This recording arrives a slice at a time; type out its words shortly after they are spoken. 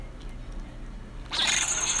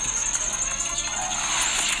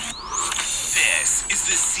is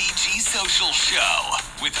the CG Social Show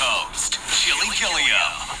with host Chili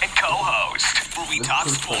Gilliam and co-host, where we talk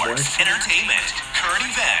sports, entertainment, current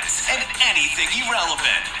events, and anything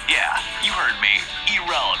irrelevant. Yeah, you heard me.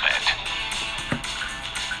 Irrelevant.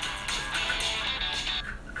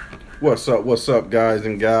 What's up, guys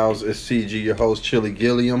and gals? It's CG, your host, Chili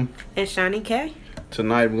Gilliam. And Shawnee K.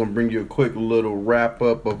 Tonight, we're going to bring you a quick little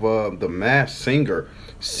wrap-up of The Masked Singer.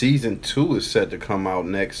 Season 2 is set to come out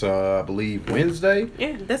next, I believe, Wednesday?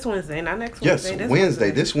 Yeah, this Wednesday, not next Wednesday. Wednesday. Yes,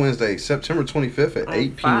 Wednesday. This Wednesday, September 25th at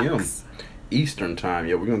 8 p.m. Fox. Eastern Time.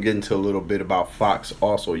 Yeah, we're going to get into a little bit about Fox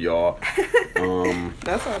also, y'all.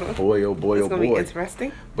 That's all. Boy, oh boy, It's oh gonna be boy.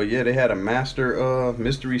 interesting. But yeah, they had a master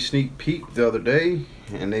mystery sneak peek the other day,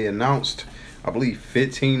 and they announced, I believe,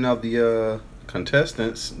 15 of the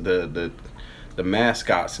contestants, the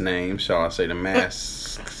mascots' names, shall I say, the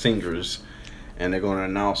masked singers, and they're going to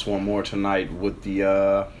announce one more tonight with the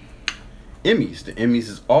Emmys. The Emmys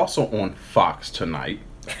is also on Fox tonight.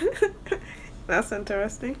 That's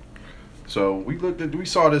interesting. So we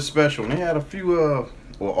saw this special, and they had a few,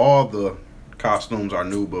 all the costumes are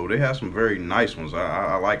new, but they have some very nice ones.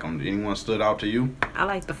 I like them. Anyone stood out to you? I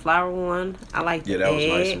like the flower one. I like the That was egg.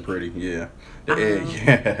 nice and pretty. Yeah, the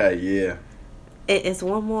egg. Yeah. It's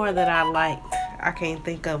one more that I liked. I can't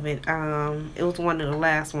think of it. It was one of the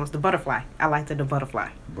last ones. The butterfly. I liked the butterfly.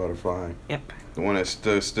 Butterfly. Yep. The one that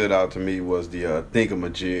stood out to me was the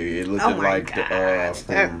thingamajig. It looked Oh my like gosh,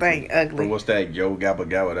 that thing ugly. From what's that? Yo Gabba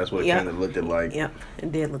Gabba. That's what it kind of looked like. Yep,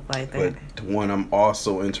 it did look like that. But the one I'm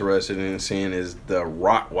also interested in seeing is the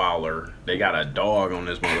Rottweiler. They got a dog on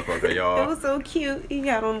this motherfucker, y'all. It was so cute. He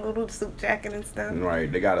got on a little suit jacket and stuff. Right.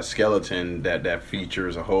 They got a skeleton that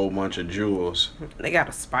features a whole bunch of jewels. They got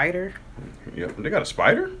a spider. Yep. They got a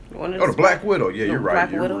spider? One of The Black Widow. Yeah, you're right.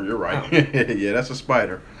 Black Widow? You're right. Oh. Yeah, that's a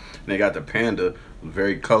spider. And they got the panda,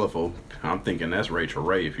 very colorful. I'm thinking that's Rachel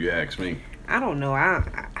Ray, if you ask me. I don't know.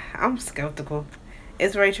 I'm skeptical.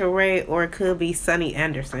 It's Rachel Ray or it could be Sunny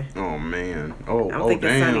Anderson. Oh man. Oh, I'm thinking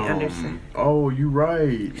damn. Sunny Anderson. Oh, you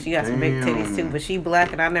right. She got some big titties too, but she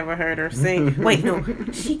black and I never heard her sing. Wait, no,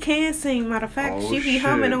 she can sing. Matter of fact, Oh, she be shit.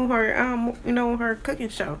 humming on her on her cooking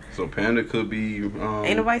show. So Panda could be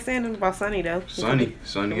Ain't nobody saying nothing about Sunny though. Sunny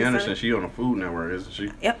Sunny. Anderson. She on the Food Network, isn't she?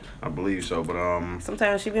 Yep. I believe so, but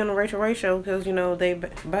Sometimes she be on the Rachel Ray show because they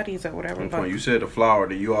buddies or whatever. when you said the flower,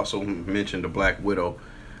 that you also mentioned the Black Widow.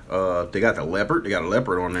 They got the leopard. They got a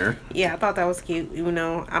leopard on there. Yeah, I thought that was cute. Even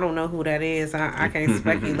though I don't know who that is, I can't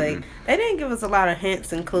speculate. They didn't give us a lot of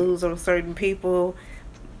hints and clues on certain people.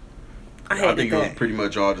 I think it was pretty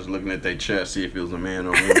much all just looking at their chest, see if it was a man or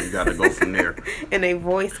a woman. You got to go from there. And their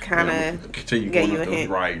voice kind of continue gave going you a up the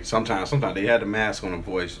hint. right. Sometimes they had the mask on the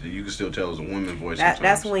voice. You can still tell it was a woman's voice.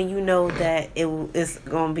 That's when you know that it's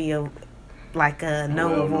gonna be a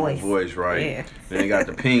known voice. Right? Yeah. Then they got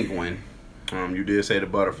the penguin. You did say the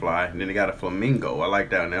butterfly. And then they got a flamingo. I like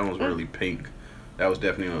that one. That one's really pink. That was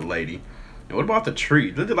definitely a lady. And what about the tree?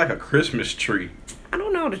 It looked like a Christmas tree. I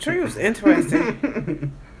don't know. The tree was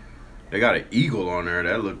interesting. They got an eagle on there.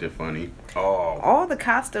 That looked funny. Oh, All the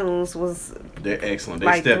costumes was they're excellent. They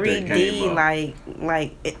like stepped 3D,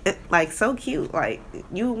 that game up. like so cute. Like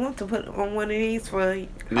you want to put on one of these for And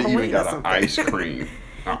then you Halloween even or got an something. ice cream.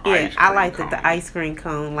 Yeah, I liked it. The ice cream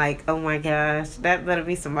cone. Like, oh my gosh, that better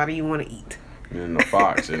be somebody you want to eat. And the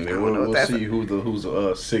fox. And then I don't know we'll what that's see who's the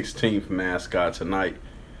 16th mascot tonight.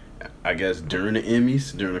 I guess during the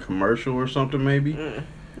Emmys, during a commercial or something maybe.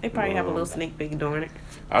 They probably have a little sneak peek during it.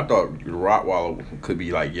 I thought the Rottweiler could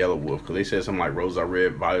be like Yellow Wolf because they said something like roses are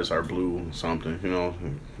red, violets are blue, something,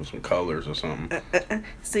 some colors or something.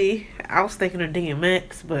 See, I was thinking of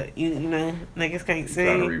DMX, but you know, niggas can't Trying to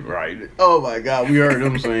sing. rewrite it. Oh my God, we heard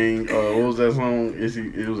them sing. What was that song?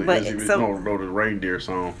 The reindeer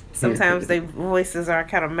song. Sometimes their voices are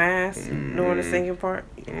kind of masked during the singing part.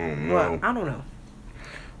 No. Well, I don't know.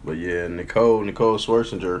 But yeah, Nicole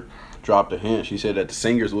Scherzinger dropped a hint. She said that the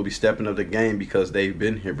singers will be stepping up the game because they've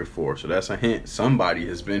been here before. So that's a hint. Somebody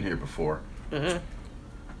has been here before. Mm-hmm.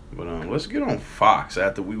 But let's get on Fox.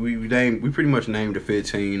 After we pretty much named the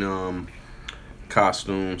 15 new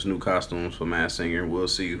costumes for Masked Singer. We'll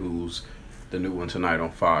see who's the new one tonight on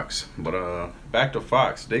Fox. But back to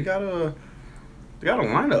Fox. They got a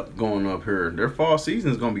lineup going up here. Their fall season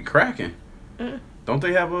is gonna be cracking. Mm-hmm. Don't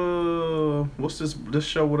they have what's this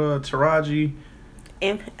show with Taraji?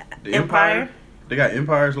 The Empire. They got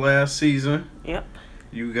Empire's last season. Yep.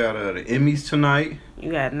 You got the Emmys tonight.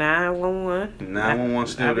 You got 911. 911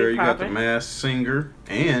 still there. You got the Masked Singer.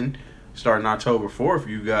 And starting October 4th,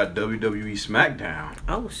 you got WWE SmackDown.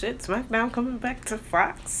 Oh shit, SmackDown coming back to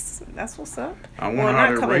Fox. That's what's up. I wonder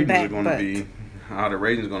how their ratings are going to be. how the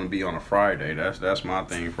ratings gonna be on a Friday. That's my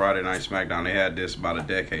thing. Friday Night SmackDown. They had this about a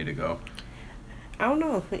decade ago. I don't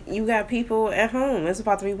know. You got people at home. It's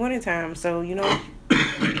about to be winter time, so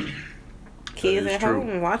kids at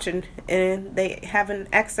home watching, and they having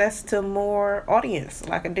access to more audience,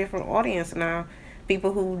 like a different audience now.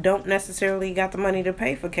 People who don't necessarily got the money to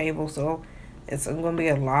pay for cable, so it's gonna be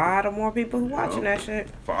a lot of more people who watching that shit.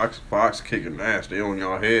 Fox kicking ass. They on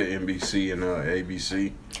y'all head. NBC and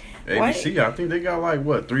ABC. ABC, I think they got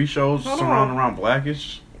like 3 shows surrounding around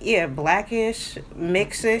Blackish. Yeah, Blackish,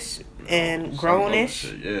 Mixish, and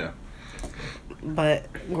Grownish. Yeah.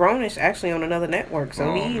 But Grownish actually on another network,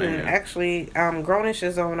 so he even actually Grownish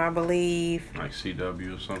is on, I believe, like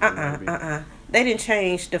CW or something. They didn't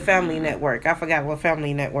change the Family Network. I forgot what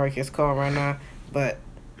Family Network is called right now, but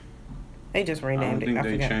they just renamed it. I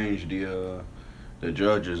think they changed the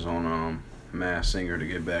judges on Masked Singer to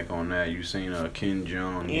get back on that. You seen Ken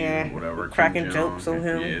Jeong, whatever, cracking Ken jokes on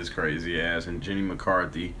him. Yeah, it's crazy ass, and Jenny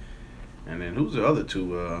McCarthy, and then who's the other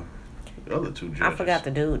two? The other 2 judges. I forgot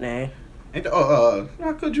the dude name.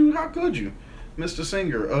 How could you? Mr.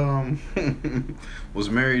 Singer was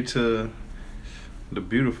married to the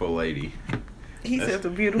beautiful lady. He said the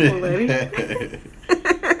beautiful lady.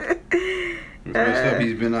 It's messed up.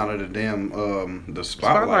 He's been out of the damn the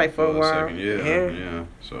spotlight for a while. Second. Yeah.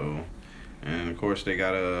 So, and of course they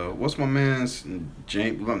got what's my man's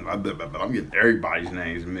James? I'm getting everybody's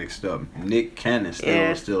names mixed up. Nick Cannon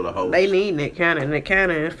still the host. They need Nick Cannon. Nick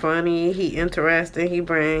Cannon is funny. He interesting. He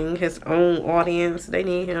bring his own audience. They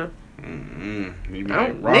need him. He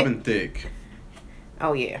like Robin Thicke.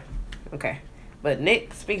 Oh yeah. Okay. But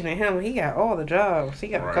Nick, speaking of him, he got all the jobs. He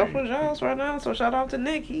got a couple of jobs right now, so shout out to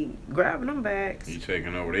Nick. He grabbing them bags. He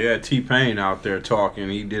taking over. They had T-Pain out there talking.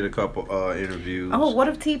 He did a couple interviews. Oh, what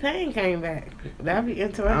if T-Pain came back? That'd be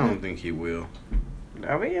interesting. I don't think he will.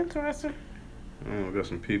 That'd be interesting. I don't know, got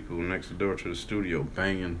some people next door to the studio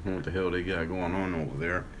banging. What the hell they got going on over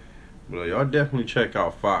there? But y'all definitely check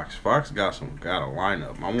out Fox. Fox got a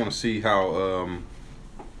lineup. I want to see how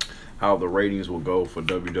the ratings will go for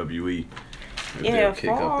WWE. They'll kick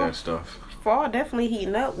up that stuff. Fall definitely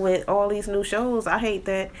heating up with all these new shows. I hate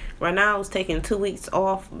that right now it's taking 2 weeks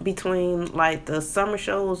off between like the summer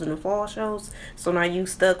shows and the fall shows. So now you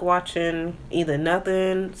stuck watching either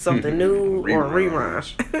nothing, something new, or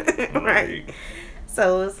reruns. Right.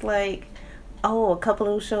 So it's like, a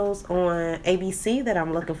couple of shows on ABC that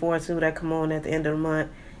I'm looking forward to that come on at the end of the month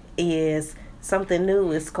is something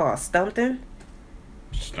new. It's called Stumpton.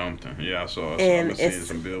 Yeah, I saw. And it's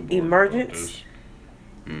some billboards. Emergence.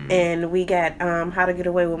 And we got How to Get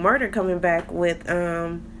Away with Murder coming back with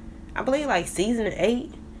I believe like season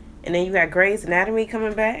 8, and then you got Grey's Anatomy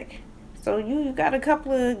coming back. So you got a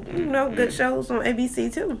couple of good shows on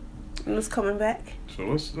ABC too. And it's coming back. So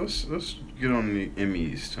let's get on the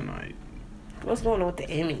Emmys tonight. What's going on with the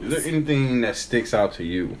Emmys? Is there anything that sticks out to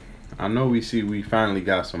you? I know we finally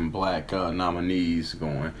got some black nominees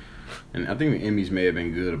going. And I think the Emmys may have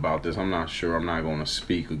been good about this. I'm not sure. I'm not going to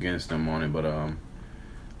speak against them on it. But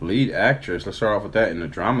lead actress, let's start off with that. In the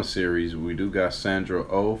drama series, we do got Sandra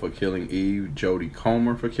Oh for Killing Eve, Jodie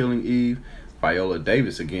Comer for Killing Eve, Viola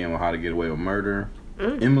Davis again with How to Get Away with Murder,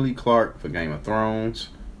 Emily Clark for Game of Thrones.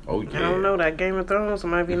 Oh, yeah. I don't know. That Game of Thrones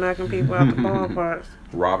might be knocking people out the ballparks.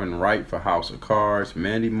 Robin Wright for House of Cards,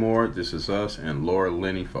 Mandy Moore, This Is Us, and Laura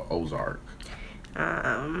Linney for Ozark.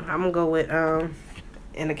 I'm going to go with...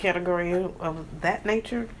 in the category of that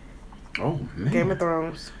nature. Oh, man. Game of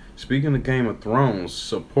Thrones. Speaking of Game of Thrones,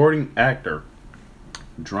 supporting actor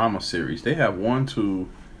drama series. They have 1, 2,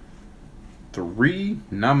 3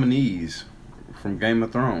 nominees from Game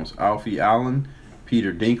of Thrones. Alfie Allen,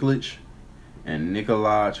 Peter Dinklage, and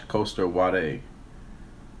Nikolaj Coster-Waldau.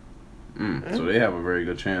 So they have a very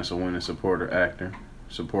good chance of winning supporting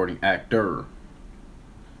actor.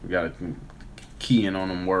 We got to key in on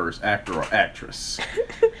them words, actor or actress.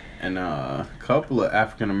 And a couple of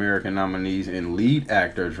African American nominees in lead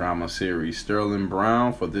actor drama series: Sterling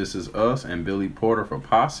Brown for This Is Us and Billy Porter for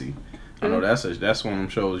Posse. I know that's one of them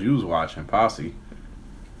shows you was watching, Posse.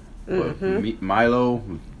 But Milo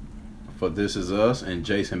for This Is Us and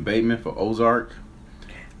Jason Bateman for Ozark.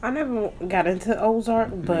 I never got into Ozark,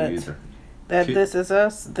 but This Is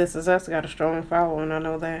Us got a strong following. I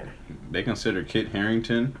know that. They consider Kit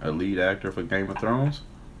Harington a lead actor for Game of Thrones.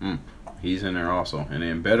 He's in there also. And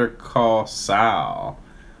then Better Call Saul,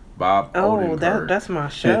 Bob Odenkirk. That's my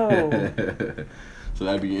show. So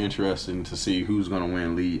that'd be interesting to see who's going to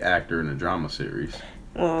win lead actor in the drama series.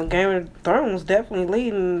 Well, Game of Thrones definitely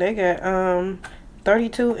leading. They got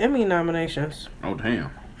 32 Emmy nominations. Oh,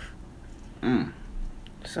 damn.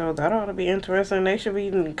 So that ought to be interesting. They should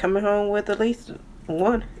be coming home with at least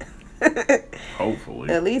one. Hopefully.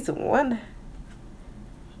 At least one.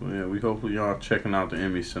 So yeah, we hopefully y'all checking out the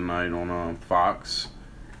Emmys tonight on Fox.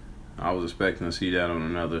 I was expecting to see that on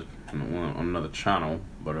another channel,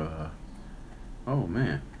 but oh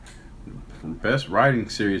man, best writing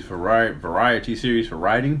series for variety series for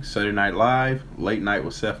writing: Saturday Night Live, Late Night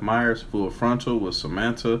with Seth Meyers, Full Frontal with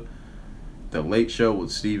Samantha, The Late Show with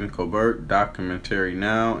Stephen Colbert, Documentary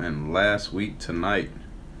Now, and Last Week Tonight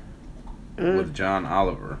with John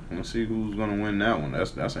Oliver. Let's see who's gonna win that one.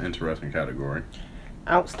 That's an interesting category.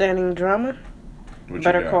 Outstanding drama. What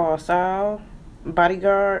Better you got? Call Saul,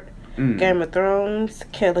 Bodyguard, Game of Thrones,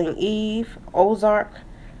 Killing Eve, Ozark,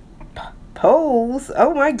 Pose.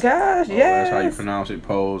 Oh my gosh, Oh, yes. that's how you pronounce it,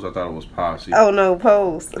 Pose. I thought it was Posse. Oh no,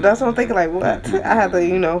 Pose. That's what I'm thinking. Like what? I have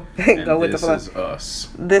to, go with the flow. This is Us.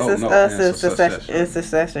 This is Us in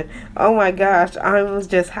Succession. Oh my gosh, I was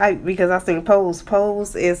just hyped because I seen Pose.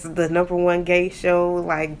 Pose is the #1 gay show,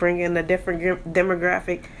 like bringing a different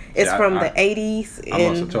demographic. It's from the 80s. I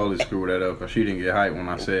must have totally screwed that up because she didn't get hyped when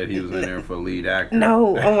I said he was in there for lead actor.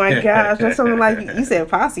 No, oh my gosh, that's something like you said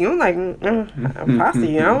Posse. I'm like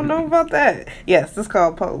Posse. I don't know about that. Yes, it's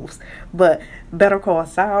called Pose, but Better Call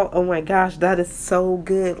Saul. Oh my gosh, that is so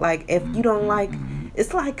good. Like if you don't like,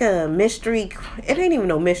 it's like a mystery. It ain't even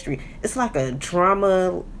no mystery. It's like a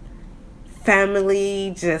drama,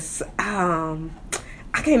 family. Just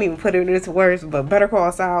I can't even put it into words, but Better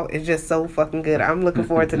Call Saul is just so fucking good. I'm looking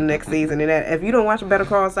forward to the next season. And that, if you don't watch Better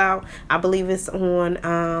Call Saul, I believe it's on,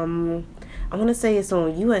 I want to say it's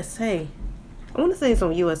on USA.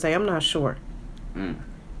 I'm not sure.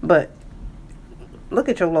 But look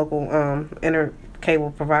at your local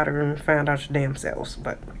cable provider and find out your damn selves.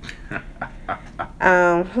 But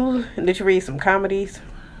who did you read some comedies?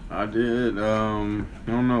 I did. I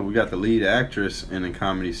don't know. We got the lead actress in the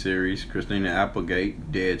comedy series, Christina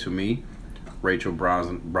Applegate, Dead to Me. Rachel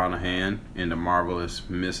Brosnahan in The Marvelous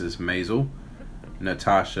Mrs. Maisel.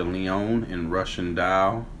 Natasha Lyonne in Russian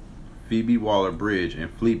Doll. Phoebe Waller-Bridge in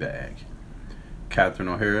Fleabag. Catherine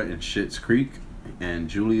O'Hara in Schitt's Creek. And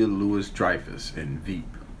Julia Louis-Dreyfus in Veep.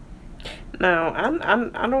 No,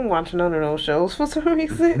 I don't watch none of those shows for some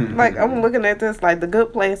reason. Like, I'm looking at this, like, The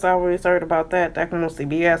Good Place, I always heard about that. That come on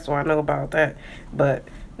CBS, so I know about that. But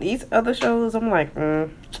these other shows, I'm like,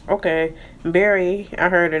 okay. Barry, I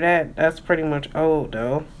heard of that. That's pretty much old,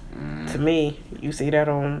 though. To me, you see that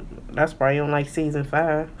that's probably on, like, season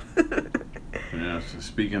 5. Yeah, so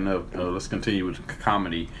speaking of, let's continue with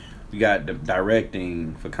comedy. We got the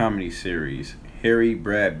directing for comedy series. Harry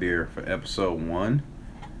Bradbeer for episode 1.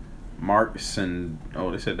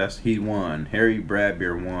 They said he won. Harry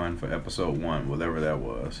Bradbeer won for episode 1, whatever that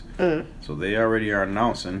was. So they already are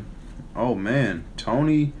announcing. Oh man,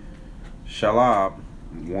 Tony Shalhoub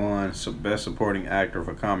won Best Supporting Actor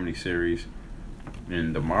for Comedy Series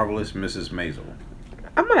in The Marvelous Mrs. Maisel.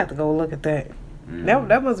 I might have to go look at that.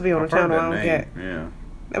 That must be on a channel I don't get. Yeah.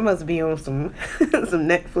 That must be on some some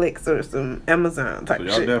Netflix or some Amazon type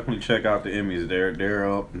shit. So y'all definitely check out the Emmys. They're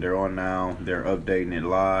up. They're on now. They're updating it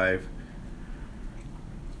live.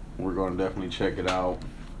 We're going to definitely check it out.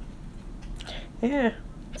 Yeah.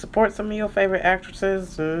 Support some of your favorite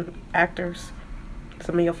actresses and actors.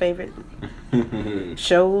 Some of your favorite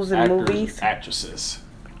shows and movies. Actresses.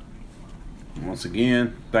 Once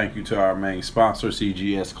again, thank you to our main sponsor,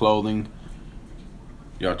 CGS Clothing.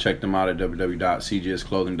 Y'all check them out at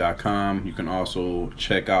www.cgsclothing.com. You can also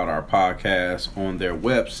check out our podcast on their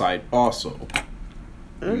website also.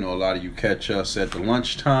 You know, a lot of you catch us at the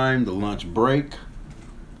lunchtime, the lunch break.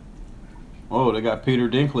 Oh, they got Peter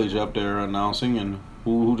Dinklage up there announcing, and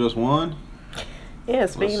who just won? Yeah,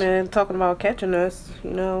 speaking of talking about catching us,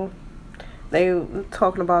 they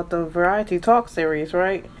talking about the Variety Talk series,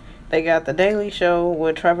 right? They got The Daily Show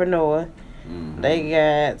with Trevor Noah. They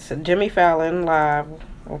got Jimmy Fallon live,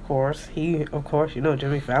 of course.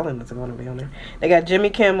 Jimmy Fallon is going to be on there. They got Jimmy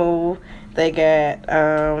Kimmel. They got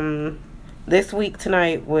This Week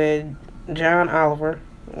Tonight with John Oliver.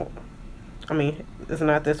 I mean, it's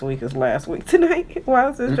not this week, it's last week tonight. Why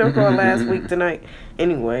is this show called Last Week Tonight?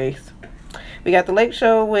 Anyways, we got The Late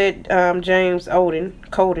Show with James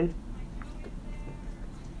Corden.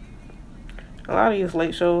 A lot of these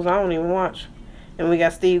late shows I don't even watch. And we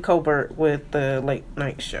got Steve Colbert with The Late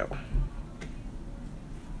Night Show.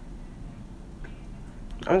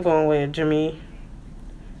 I'm going with Jimmy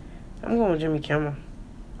Kimmel.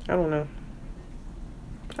 I don't know.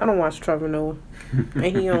 I don't watch Trevor Noah. And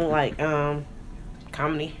he don't like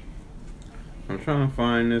comedy. I'm trying to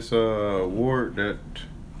find this award that.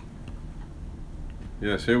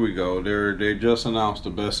 Yes, here we go. They just announced the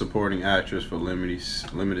Best Supporting Actress for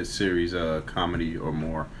limited series comedy or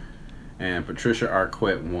more, and Patricia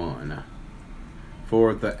Arquette won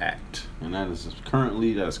for The Act, and that is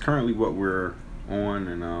currently what we're on.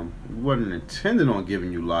 And we wasn't intending on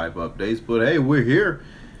giving you live updates, but hey, we're here.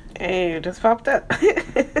 Hey, it just popped up.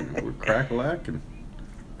 We're crack-a-lacking.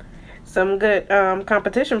 Some good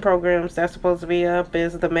competition programs that's supposed to be up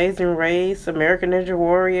is The Amazing Race, American Ninja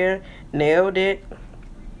Warrior, Nailed It,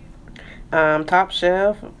 Top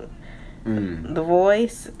Chef, The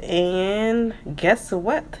Voice, and guess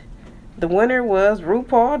what? The winner was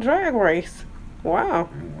RuPaul Drag Race. Wow.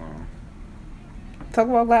 Talk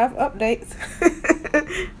about live updates.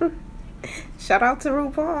 Shout out to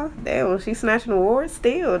RuPaul. Damn, she's snatching awards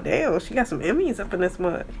still. Damn, she got some Emmys up in this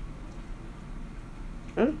mud.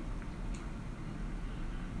 I'm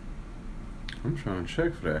trying to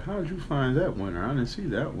check for that. How did you find that winner? I didn't see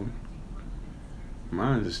that one.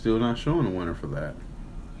 Mine is still not showing a winner for that.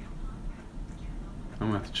 I'm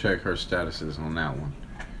going to have to check her statuses on that one.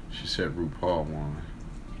 She said RuPaul won.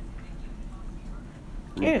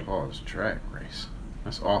 RuPaul's Drag Race.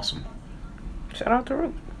 That's awesome. Shout out to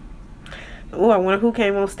Ru. Oh, I wonder who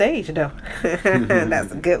came on stage, though.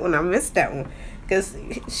 That's a good one. I missed that one. Because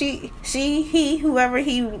he, whoever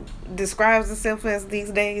he describes himself as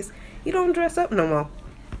these days, he don't dress up no more.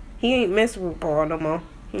 He ain't Miss RuPaul no more.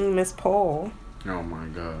 He ain't Miss Paul. Oh my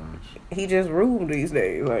gosh. He just Ru these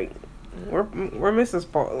days. Like, where Mrs.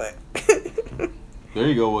 Paul at? There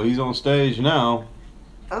you go. Well, he's on stage now.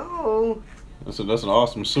 Oh. That's an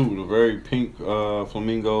awesome suit. A very pink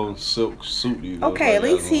flamingo silk suit. Okay, at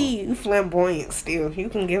least he flamboyant still. You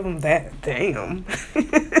can give him that. Damn.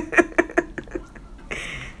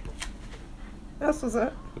 That's what's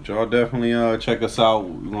up. But y'all definitely check us out.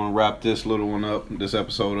 We're going to wrap this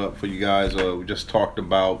episode up for you guys. We just talked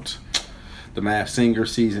about The Masked Singer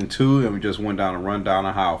Season 2, and we just went down a rundown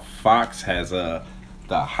of how Fox has the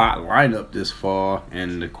hot lineup this fall,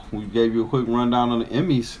 and we gave you a quick rundown on the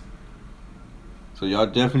Emmys. So y'all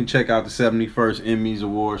definitely check out the 71st Emmys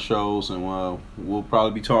award shows, and we'll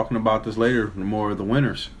probably be talking about this later, more of the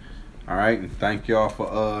winners. All right, and thank y'all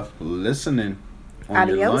for listening on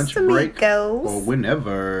your lunch break or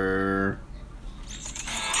whenever.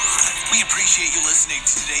 We appreciate you listening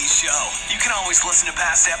to today's show. You can always listen to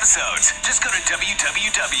past episodes. Just go to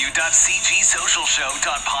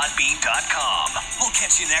www.cgsocialshow.podbean.com. We'll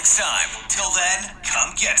catch you next time. Till then,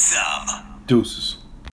 come get some. Deuces.